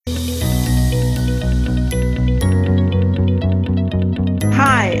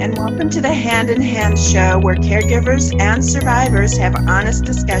and welcome to the Hand in Hand show where caregivers and survivors have honest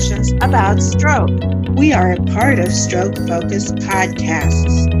discussions about stroke. We are a part of Stroke Focus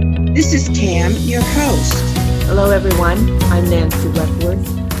Podcasts. This is Cam, your host. Hello, everyone. I'm Nancy Leckworth.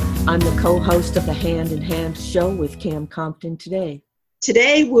 I'm the co-host of the Hand in Hand show with Cam Compton today.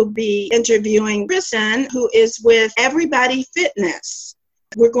 Today we'll be interviewing Kristen, who is with Everybody Fitness.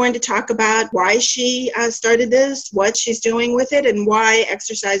 We're going to talk about why she started this, what she's doing with it, and why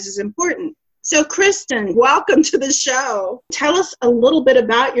exercise is important. So, Kristen, welcome to the show. Tell us a little bit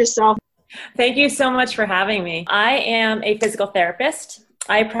about yourself. Thank you so much for having me. I am a physical therapist.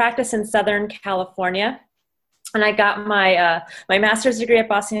 I practice in Southern California, and I got my master's degree at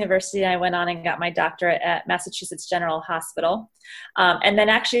Boston University, and I went on and got my doctorate at Massachusetts General Hospital. And then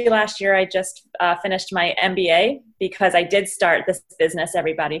actually last year, I just finished my MBA because I did start this business,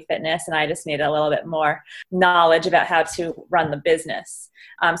 Everybody Fitness, and I just needed a little bit more knowledge about how to run the business.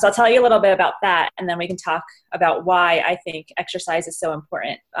 So I'll tell you a little bit about that, and then we can talk about why I think exercise is so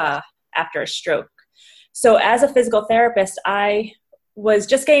important after a stroke. So as a physical therapist, I was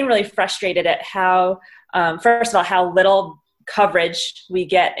just getting really frustrated at how, first of all, how little coverage we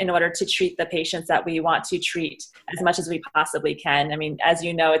get in order to treat the patients that we want to treat as much as we possibly can. I mean, as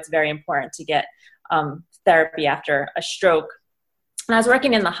you know, it's very important to get therapy after a stroke. And I was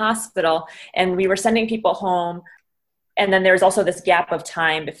working in the hospital, and we were sending people home, and then there was also this gap of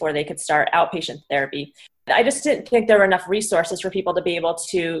time before they could start outpatient therapy. I just didn't think there were enough resources for people to be able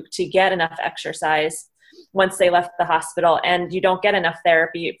to get enough exercise once they left the hospital, and you don't get enough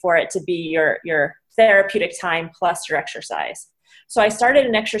therapy for it to be your therapeutic time plus your exercise. So I started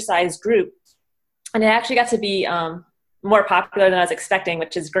an exercise group, and it actually got to be more popular than I was expecting,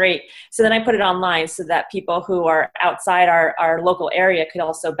 which is great. So then I put it online so that people who are outside our local area could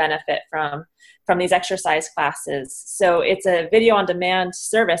also benefit from these exercise classes. So it's a video on demand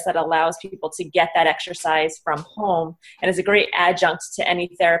service that allows people to get that exercise from home, and is a great adjunct to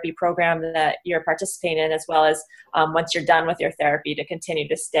any therapy program that you're participating in, as well as once you're done with your therapy, to continue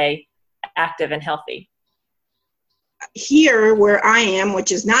to stay active and healthy. Here where I am,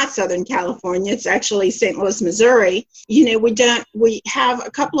 which is not Southern California, it's actually St. Louis, Missouri, we have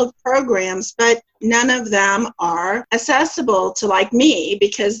a couple of programs, but none of them are accessible to like me,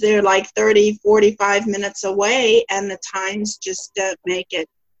 because they're like 30, 45 minutes away, and the times just don't make it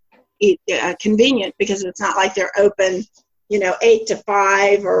convenient, because it's not like they're open 8 to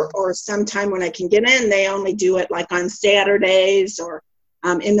 5 or sometime when I can get in. They only do it like on Saturdays or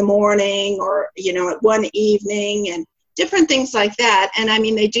in the morning, or at one evening, and different things like that. And I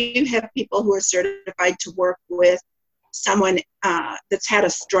mean, they do have people who are certified to work with someone that's had a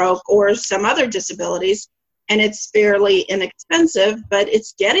stroke or some other disabilities, and it's fairly inexpensive, but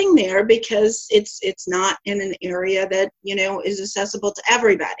it's getting there because it's not in an area that is accessible to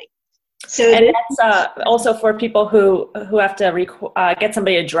everybody. So, and that's also for people who have to get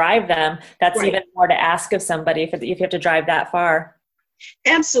somebody to drive them. That's right. Even more to ask of somebody if you have to drive that far.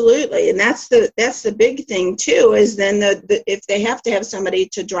 Absolutely, and that's the big thing too. Is then if they have to have somebody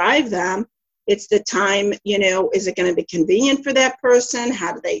to drive them, it's the time. Is it going to be convenient for that person?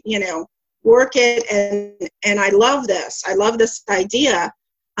 How do they work it? And I love this. I love this idea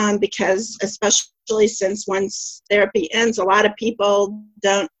because especially since once therapy ends, a lot of people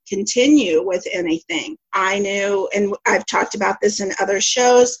don't continue with anything. I knew, and I've talked about this in other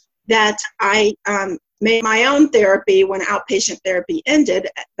shows, that I made my own therapy when outpatient therapy ended.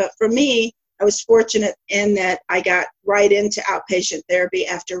 But for me, I was fortunate in that I got right into outpatient therapy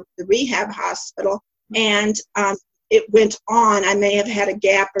after the rehab hospital. And it went on. I may have had a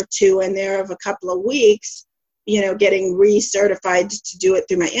gap or two in there of a couple of weeks, getting recertified to do it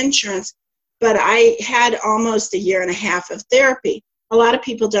through my insurance. But I had almost a year and a half of therapy. A lot of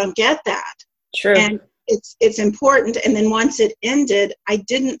people don't get that. True. And it's important. And then once it ended, I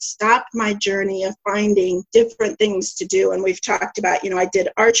didn't stop my journey of finding different things to do. And we've talked about, I did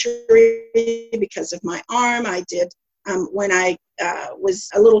archery because of my arm. I did, when I was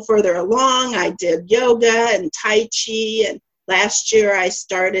a little further along, I did yoga and Tai Chi. And last year I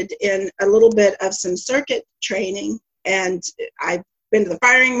started in a little bit of some circuit training. And I've been to the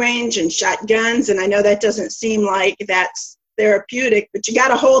firing range and shot guns. And I know that doesn't seem like that's therapeutic, but you got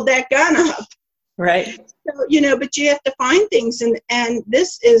to hold that gun up. Right. So, but you have to find things, and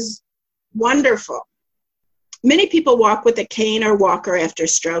this is wonderful. Many people walk with a cane or walker after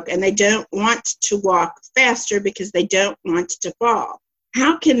stroke, and they don't want to walk faster because they don't want to fall.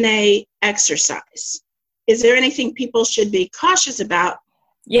 How can they exercise? Is there anything people should be cautious about?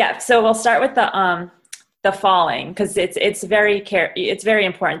 Yeah, so we'll start with the falling, because it's very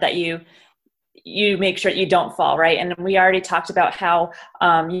important that you you make sure you don't fall, right? And we already talked about how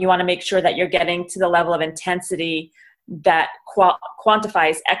you want to make sure that you're getting to the level of intensity that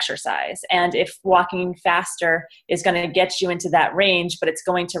quantifies exercise. And if walking faster is going to get you into that range, but it's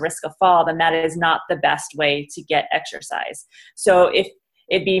going to risk a fall, then that is not the best way to get exercise. So if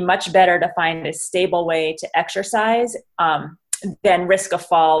it'd be much better to find a stable way to exercise than risk a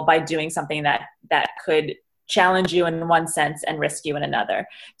fall by doing something that could challenge you in one sense and risk you in another.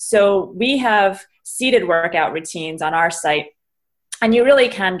 So we have seated workout routines on our site, and you really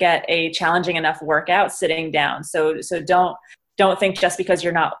can get a challenging enough workout sitting down. So don't think just because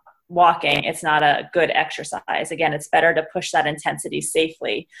you're not walking, it's not a good exercise. Again, it's better to push that intensity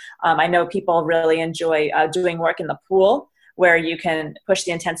safely. I know people really enjoy doing work in the pool, where you can push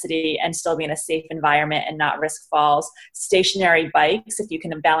the intensity and still be in a safe environment and not risk falls. Stationary bikes, if you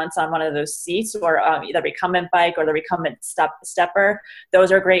can balance on one of those seats, or the recumbent bike or the recumbent stepper,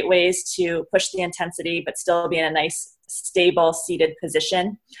 those are great ways to push the intensity but still be in a nice, stable, seated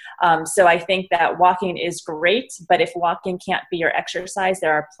position. So I think that walking is great, but if walking can't be your exercise,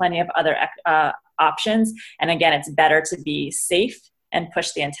 there are plenty of other options. And again, it's better to be safe and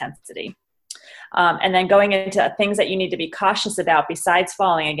push the intensity. And then going into things that you need to be cautious about besides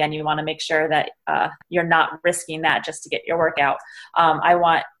falling, again, you want to make sure that you're not risking that just to get your workout. I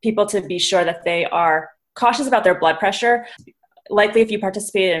want people to be sure that they are cautious about their blood pressure. Likely, if you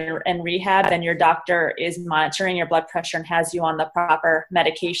participate in rehab, then your doctor is monitoring your blood pressure and has you on the proper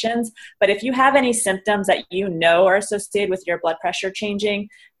medications. But if you have any symptoms that you know are associated with your blood pressure changing,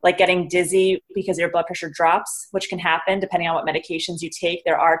 like getting dizzy because your blood pressure drops, which can happen depending on what medications you take.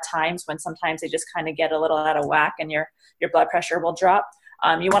 There are times when sometimes they just kind of get a little out of whack and your blood pressure will drop.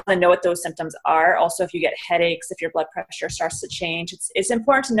 You want to know what those symptoms are. Also, if you get headaches, if your blood pressure starts to change, it's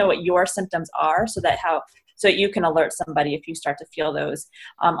important to know what your symptoms are so that you can alert somebody if you start to feel those.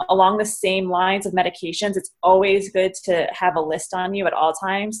 Along the same lines of medications, it's always good to have a list on you at all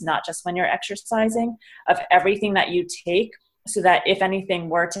times, not just when you're exercising, of everything that you take, so that if anything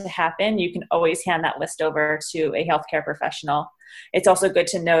were to happen, you can always hand that list over to a healthcare professional. It's also good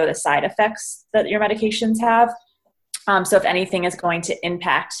to know the side effects that your medications have. So if anything is going to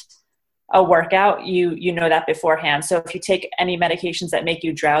impact a workout, you know that beforehand. So if you take any medications that make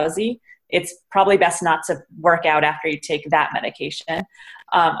you drowsy, it's probably best not to work out after you take that medication.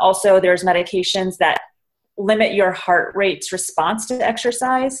 Also, there's medications that limit your heart rate's response to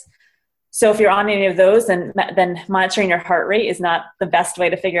exercise. So if you're on any of those, then monitoring your heart rate is not the best way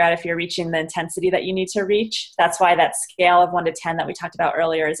to figure out if you're reaching the intensity that you need to reach. That's why that scale of 1 to 10 that we talked about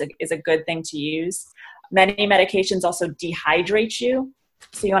earlier is a good thing to use. Many medications also dehydrate you.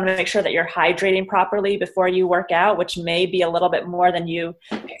 So you want to make sure that you're hydrating properly before you work out, which may be a little bit more than you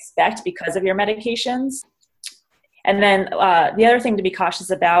expect because of your medications. And then the other thing to be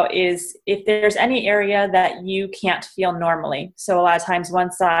cautious about is if there's any area that you can't feel normally. So a lot of times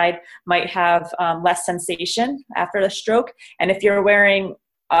one side might have less sensation after the stroke. And if you're wearing,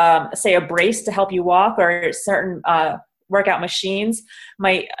 say, a brace to help you walk, or certain workout machines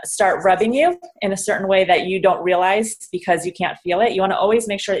might start rubbing you in a certain way that you don't realize because you can't feel it, you want to always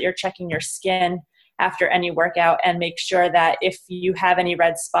make sure that you're checking your skin after any workout and make sure that if you have any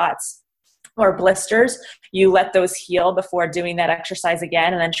red spots or blisters, you let those heal before doing that exercise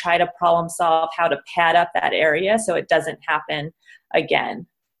again, and then try to problem solve how to pad up that area so it doesn't happen again.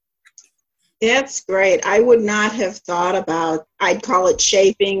 That's great. I would not have thought about, I'd call it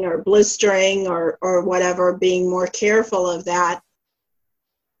shaping or blistering or whatever, being more careful of that.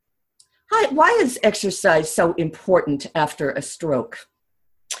 Hi, why is exercise so important after a stroke?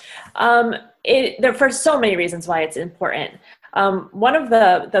 There for so many reasons why it's important. One of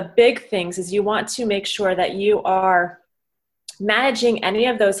the big things is you want to make sure that you are managing any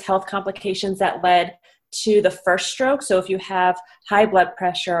of those health complications that led to the first stroke. So if you have high blood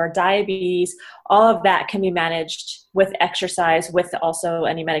pressure or diabetes, all of that can be managed with exercise, with also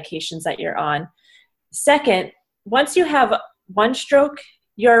any medications that you're on. Second, once you have one stroke,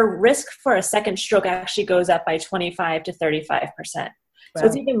 your risk for a second stroke actually goes up by 25 to 35%. Wow. So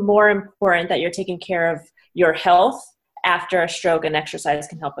it's even more important that you're taking care of your health after a stroke, and exercise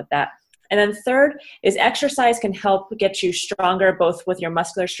can help with that. And then third is exercise can help get you stronger, both with your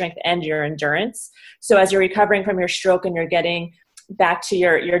muscular strength and your endurance. So as you're recovering from your stroke and you're getting back to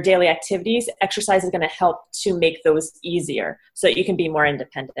your daily activities, exercise is going to help to make those easier so that you can be more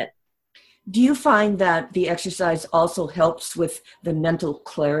independent. Do you find that the exercise also helps with the mental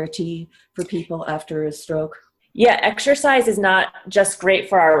clarity for people after a stroke? Yeah, exercise is not just great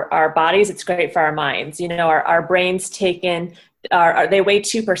for our bodies, it's great for our minds. You know, our brains take in they weigh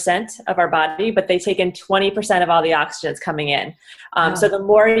 2% of our body, but they take in 20% of all the oxygen that's coming in. So the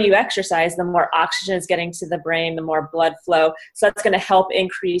more you exercise, the more oxygen is getting to the brain, the more blood flow. So that's going to help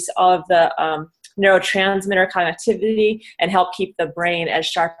increase all of the neurotransmitter connectivity and help keep the brain as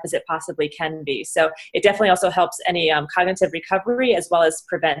sharp as it possibly can be. So it definitely also helps any cognitive recovery as well as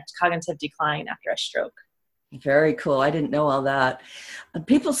prevent cognitive decline after a stroke. Very cool. I didn't know all that.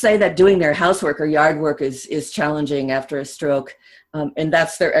 People say that doing their housework or yard work is challenging after a stroke, and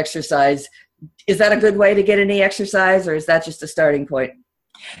that's their exercise. Is that a good way to get any exercise, or is that just a starting point?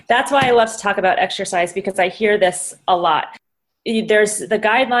 That's why I love to talk about exercise, because I hear this a lot. There's the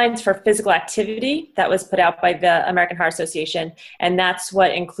guidelines for physical activity that was put out by the American Heart Association, and that's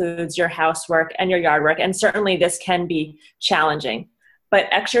what includes your housework and your yard work. And certainly this can be challenging. But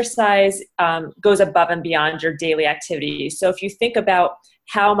exercise goes above and beyond your daily activities. So if you think about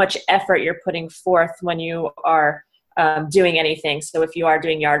how much effort you're putting forth when you are doing anything, so if you are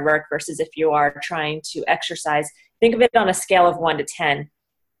doing yard work versus if you are trying to exercise, think of it on a scale of 1 to 10,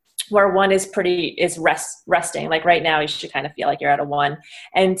 where 1 is resting. Like right now, you should kind of feel like you're at a 1.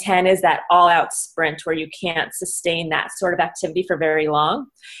 And 10 is that all-out sprint where you can't sustain that sort of activity for very long.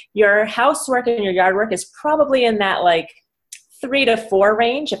 Your housework and your yard work is probably in that like 3 to 4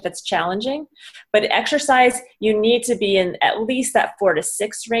 range if it's challenging. But exercise, you need to be in at least that 4 to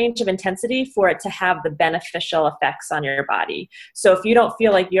 6 range of intensity for it to have the beneficial effects on your body. So if you don't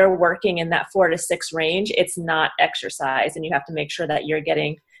feel like you're working in that 4 to 6 range, it's not exercise, and you have to make sure that you're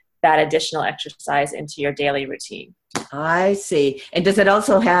getting that additional exercise into your daily routine. I see. And does it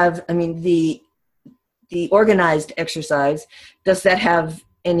also have, I mean, the organized exercise, does that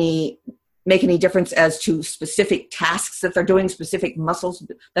make any difference as to specific tasks that they're doing, specific muscles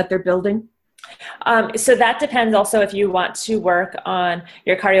that they're building? So that depends also if you want to work on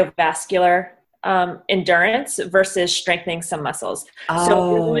your cardiovascular endurance versus strengthening some muscles. So if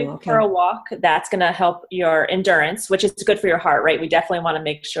you're going for a walk, that's going to help your endurance, which is good for your heart, right? We definitely want to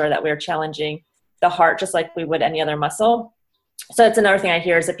make sure that we're challenging the heart just like we would any other muscle. So that's another thing I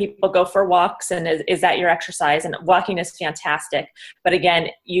hear is that people go for walks, and is that your exercise? And walking is fantastic. But again,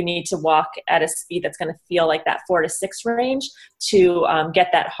 you need to walk at a speed that's going to feel like that 4 to 6 range to get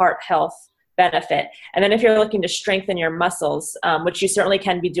that heart health benefit. And then if you're looking to strengthen your muscles, which you certainly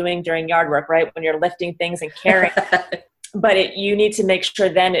can be doing during yard work, right? When you're lifting things and carrying, but you need to make sure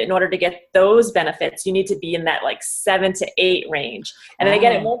then in order to get those benefits, you need to be in that like 7 to 8 range. And then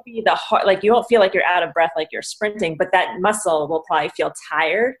again, it won't be the heart, like you won't feel like you're out of breath, like you're sprinting, but that muscle will probably feel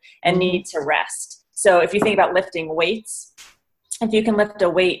tired and need to rest. So if you think about lifting weights, if you can lift a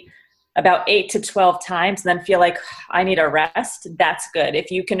weight about 8 to 12 times and then feel like I need a rest, that's good.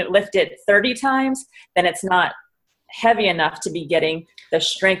 If you can lift it 30 times, then it's not heavy enough to be getting the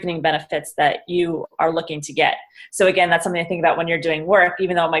strengthening benefits that you are looking to get. So again, that's something to think about when you're doing work.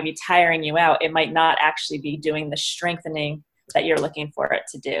 Even though it might be tiring you out, it might not actually be doing the strengthening that you're looking for it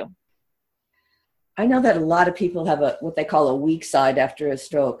to do. I know that a lot of people have what they call a weak side after a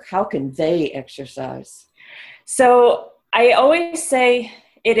stroke. How can they exercise? So I always say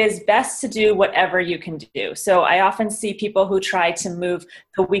it is best to do whatever you can do. So I often see people who try to move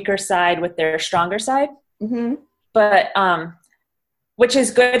the weaker side with their stronger side. Mm-hmm. But which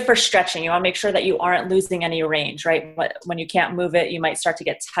is good for stretching. You want to make sure that you aren't losing any range, right? When you can't move it, you might start to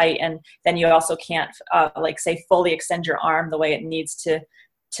get tight, and then you also can't, fully extend your arm the way it needs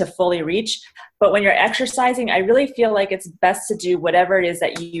to fully reach. But when you're exercising, I really feel like it's best to do whatever it is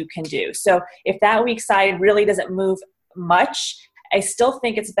that you can do. So if that weak side really doesn't move much, I still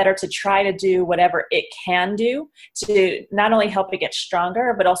think it's better to try to do whatever it can do to not only help it get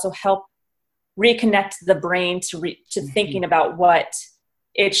stronger, but also help reconnect the brain to thinking about what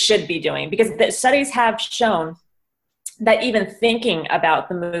it should be doing. Because the studies have shown that even thinking about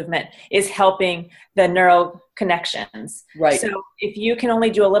the movement is helping the neural connections. Right. So if you can only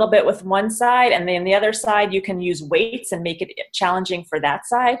do a little bit with one side and then the other side you can use weights and make it challenging for that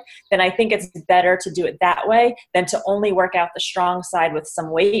side, then I think it's better to do it that way than to only work out the strong side with some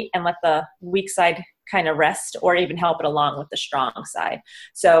weight and let the weak side kind of rest, or even help it along with the strong side.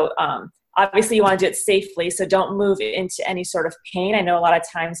 So obviously you want to do it safely, so don't move into any sort of pain. I know a lot of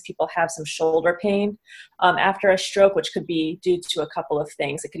times people have some shoulder pain after a stroke, which could be due to a couple of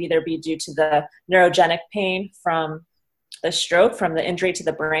things. It could either be due to the neurogenic pain from the stroke, from the injury to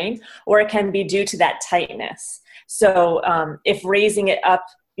the brain, or it can be due to that tightness. So if raising it up,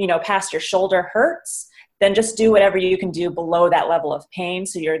 past your shoulder hurts, then just do whatever you can do below that level of pain,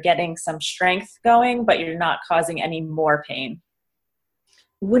 so you're getting some strength going, but you're not causing any more pain.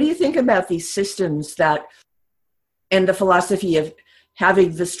 What do you think about these systems and the philosophy of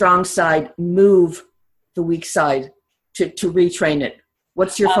having the strong side move the weak side to retrain it?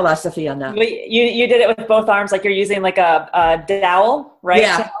 What's your philosophy on that? You did it with both arms, like you're using like a dowel, right?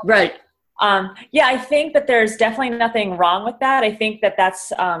 Yeah, right. Yeah, I think that there's definitely nothing wrong with that. I think that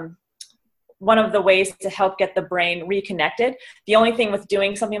that's one of the ways to help get the brain reconnected. The only thing with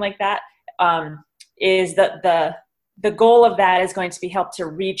doing something like that is that the goal of that is going to be help to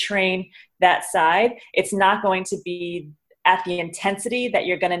retrain that side. It's not going to be at the intensity that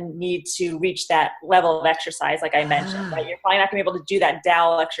you're going to need to reach that level of exercise, like I mentioned, right? You're probably not going to be able to do that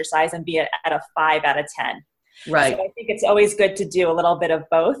dowel exercise and be at a 5 out of 10. Right. So I think it's always good to do a little bit of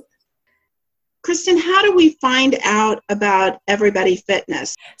both. Kristen, how do we find out about Everybody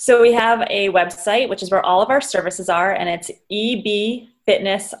Fitness? So we have a website, which is where all of our services are, and it's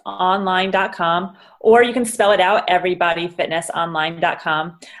ebfitnessonline.com, or you can spell it out,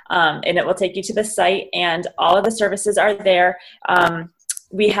 everybodyfitnessonline.com, and it will take you to the site, and all of the services are there.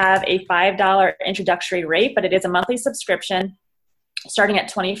 We have a $5 introductory rate, but it is a monthly subscription starting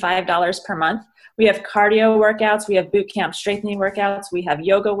at $25 per month. We have cardio workouts, we have boot camp strengthening workouts, we have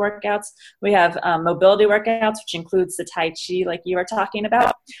yoga workouts, we have mobility workouts, which includes the Tai Chi like you were talking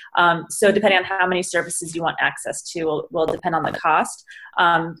about. So depending on how many services you want access to will depend on the cost.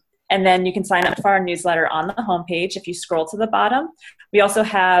 And then you can sign up for our newsletter on the homepage if you scroll to the bottom. We also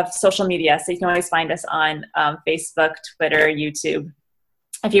have social media, so you can always find us on Facebook, Twitter, YouTube,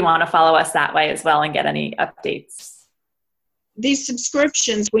 if you want to follow us that way as well and get any updates. These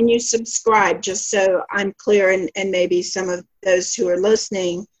subscriptions, when you subscribe, just so I'm clear, and maybe some of those who are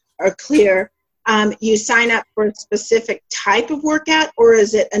listening are clear, you sign up for a specific type of workout, or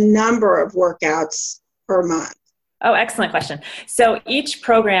is it a number of workouts per month? Oh, excellent question. So each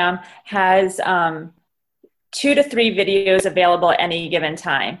program has 2 to 3 videos available at any given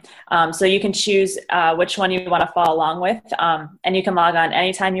time. So you can choose which one you want to follow along with, and you can log on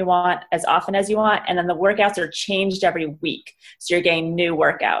anytime you want, as often as you want, and then the workouts are changed every week. So you're getting new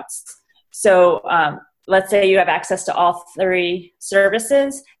workouts. So let's say you have access to all 3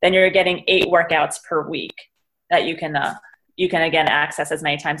 services, then you're getting 8 workouts per week that you can again access as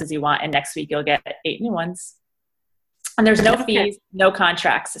many times as you want, and next week you'll get 8 new ones. And there's no fees, no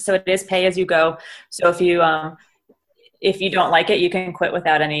contracts. So it is pay as you go. So if you don't like it, you can quit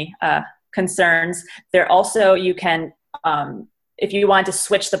without any concerns. There also, you can, if you want to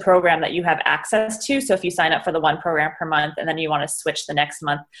switch the program that you have access to. So if you sign up for the one program per month and then you want to switch the next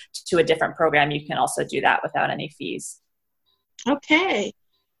month to a different program, you can also do that without any fees. Okay.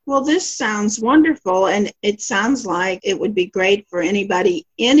 Well, this sounds wonderful, and it sounds like it would be great for anybody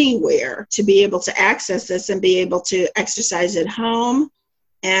anywhere to be able to access this and be able to exercise at home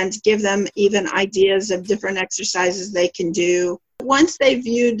and give them even ideas of different exercises they can do. Once they've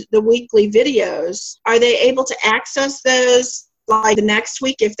viewed the weekly videos, are they able to access those like the next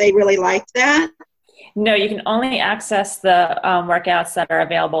week if they really like that? No, you can only access the workouts that are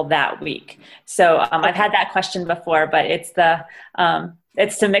available that week. So I've had that question before, but it's to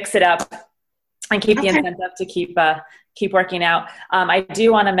mix it up and keep the incentive to keep working out. I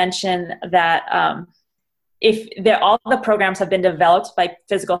do want to mention that all the programs have been developed by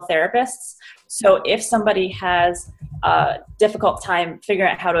physical therapists. So if somebody has a difficult time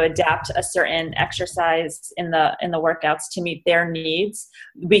figuring out how to adapt a certain exercise in the workouts to meet their needs,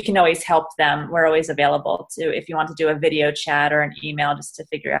 we can always help them. We're always available to, if you want to do a video chat or an email, just to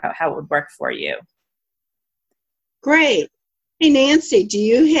figure out how it would work for you. Great. Hey, Nancy, do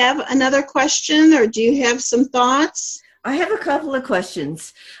you have another question, or do you have some thoughts? I have a couple of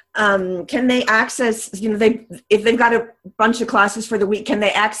questions. Can they access, if they've got a bunch of classes for the week, can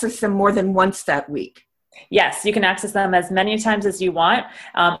they access them more than once that week? Yes, you can access them as many times as you want.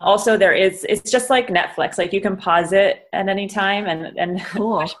 Also, it's just like Netflix. Like, you can pause it at any time and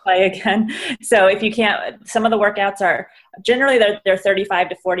Cool. play again. So if you can't, some of the workouts are generally they're 35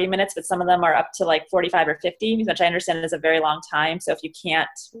 to 40 minutes, but some of them are up to like 45 or 50, which I understand is a very long time. So if you can't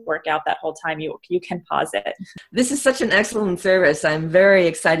work out that whole time, you can pause it. This is such an excellent service. I'm very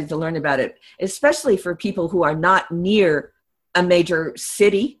excited to learn about it, especially for people who are not near a major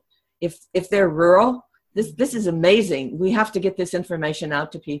city. If they're rural, this is amazing. We have to get this information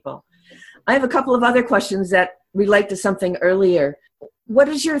out to people. I have a couple of other questions that relate to something earlier. What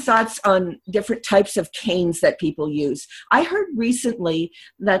is your thoughts on different types of canes that people use? I heard recently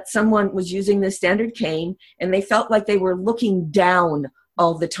that someone was using the standard cane and they felt like they were looking down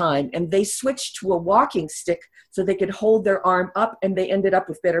all the time, and they switched to a walking stick so they could hold their arm up, and they ended up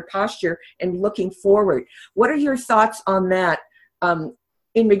with better posture and looking forward. What are your thoughts on that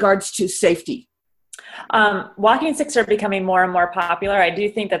in regards to safety? Walking sticks are becoming more and more popular. I do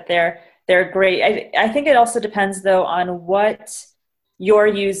think that they're great. I think it also depends, though, on what you're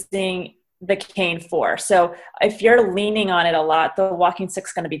using the cane for. So if you're leaning on it a lot, the walking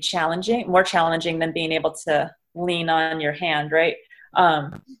stick's going to be more challenging than being able to lean on your hand, right?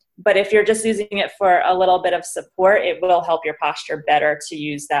 But if you're just using it for a little bit of support, it will help your posture better to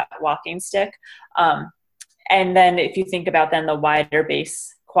use that walking stick. And then if you think about then the wider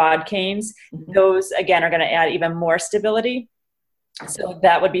base quad canes, those again are going to add even more stability. So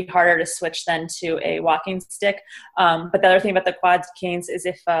that would be harder to switch then to a walking stick. But the other thing about the quad canes is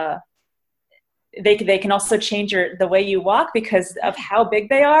if they can also change the way you walk because of how big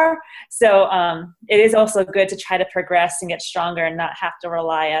they are. So it is also good to try to progress and get stronger and not have to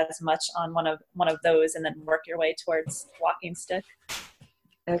rely as much on one of those and then work your way towards walking stick.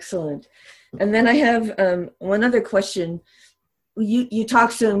 Excellent. And then I have one other question. You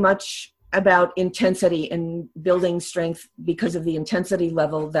talk so much about intensity and building strength because of the intensity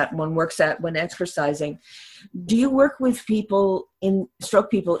level that one works at when exercising. Do you work with stroke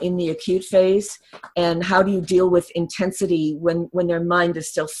people in the acute phase? And how do you deal with intensity when their mind is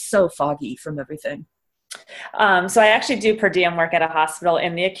still so foggy from everything? So I actually do per diem work at a hospital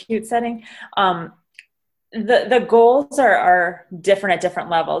in the acute setting. The goals are different at different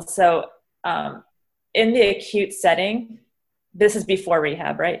levels. So in the acute setting, this is before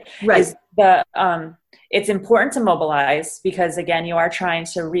rehab, right? Right. It's important to mobilize because again, you are trying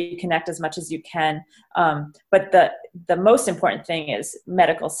to reconnect as much as you can. But the most important thing is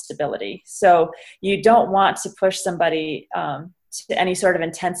medical stability. So you don't want to push somebody to any sort of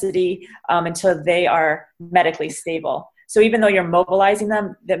intensity until they are medically stable. So even though you're mobilizing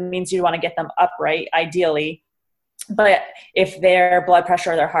them, that means you want to get them upright, ideally. But if their blood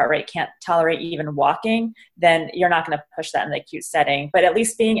pressure or their heart rate can't tolerate even walking, then you're not going to push that in the acute setting. But at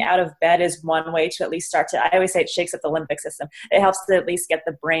least being out of bed is one way to at least start to, I always say it shakes up the limbic system. It helps to at least get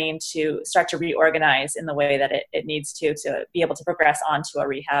the brain to start to reorganize in the way that it needs to be able to progress onto a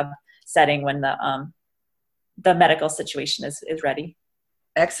rehab setting when the medical situation is ready.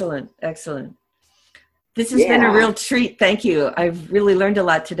 Excellent. This has been a real treat. Thank you. I've really learned a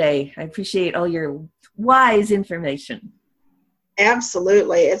lot today. I appreciate all your wise information.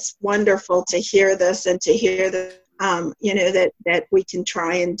 Absolutely. It's wonderful to hear this and to hear that, that we can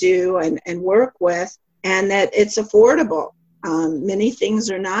try and do and work with, and that it's affordable. Many things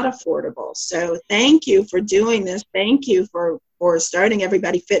are not affordable. So thank you for doing this. Thank you for starting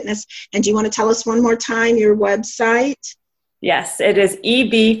Everybody Fitness. And do you want to tell us one more time your website? Yes, it is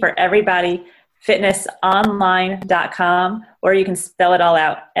EB for Everybody fitnessonline.com, or you can spell it all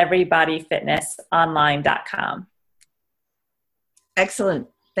out, everybodyfitnessonline.com. Excellent.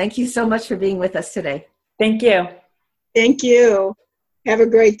 Thank you so much for being with us today. Thank you. Thank you. Have a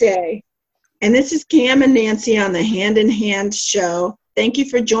great day. And this is Cam and Nancy on the Hand in Hand show. Thank you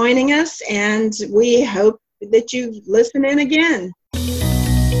for joining us, and we hope that you listen in again.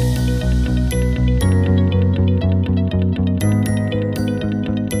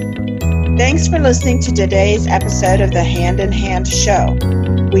 Thanks for listening to today's episode of the Hand in Hand show.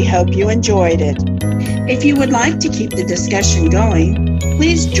 We hope you enjoyed it. If you would like to keep the discussion going,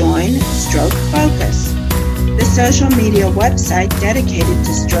 please join Stroke Focus, the social media website dedicated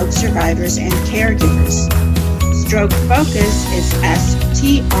to stroke survivors and caregivers. Stroke Focus is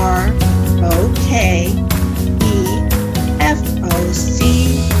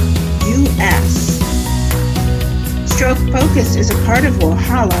StrokeFocus. Stroke Focus is a part of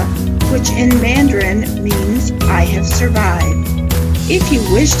Walhalla, which in Mandarin means I have survived. If you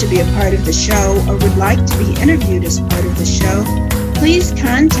wish to be a part of the show or would like to be interviewed as part of the show, please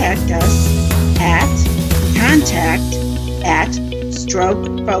contact us at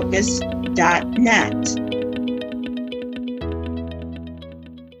contact@strokefocus.net.